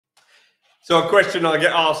So a question I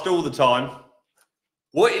get asked all the time,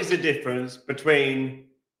 what is the difference between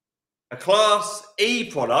a Class E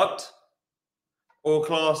product or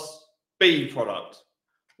Class B product?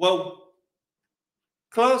 Well,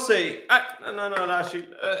 Class E, no, actually,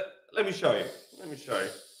 let me show you.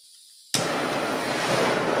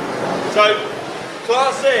 So,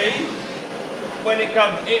 Class E, when it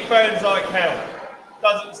comes, it burns like hell.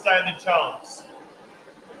 Doesn't stand a chance.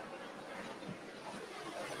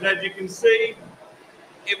 And as you can see,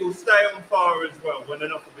 it will stay on fire as well when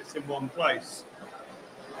enough of it's in one place.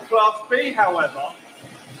 Class B, however,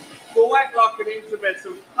 will act like an intermediate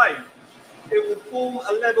of paint. It will form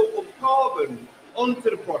a level of carbon onto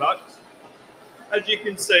the product, as you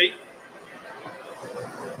can see,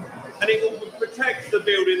 and it will protect the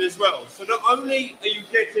building as well. So not only are you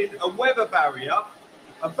getting a weather barrier,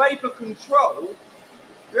 a vapor control,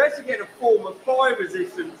 you actually get a form of fire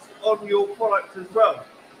resistance on your product as well.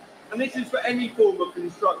 And this is for any form of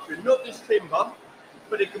construction, not just timber,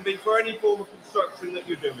 but it can be for any form of construction that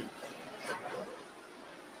you're doing.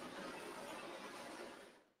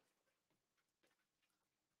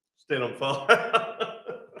 Still on fire.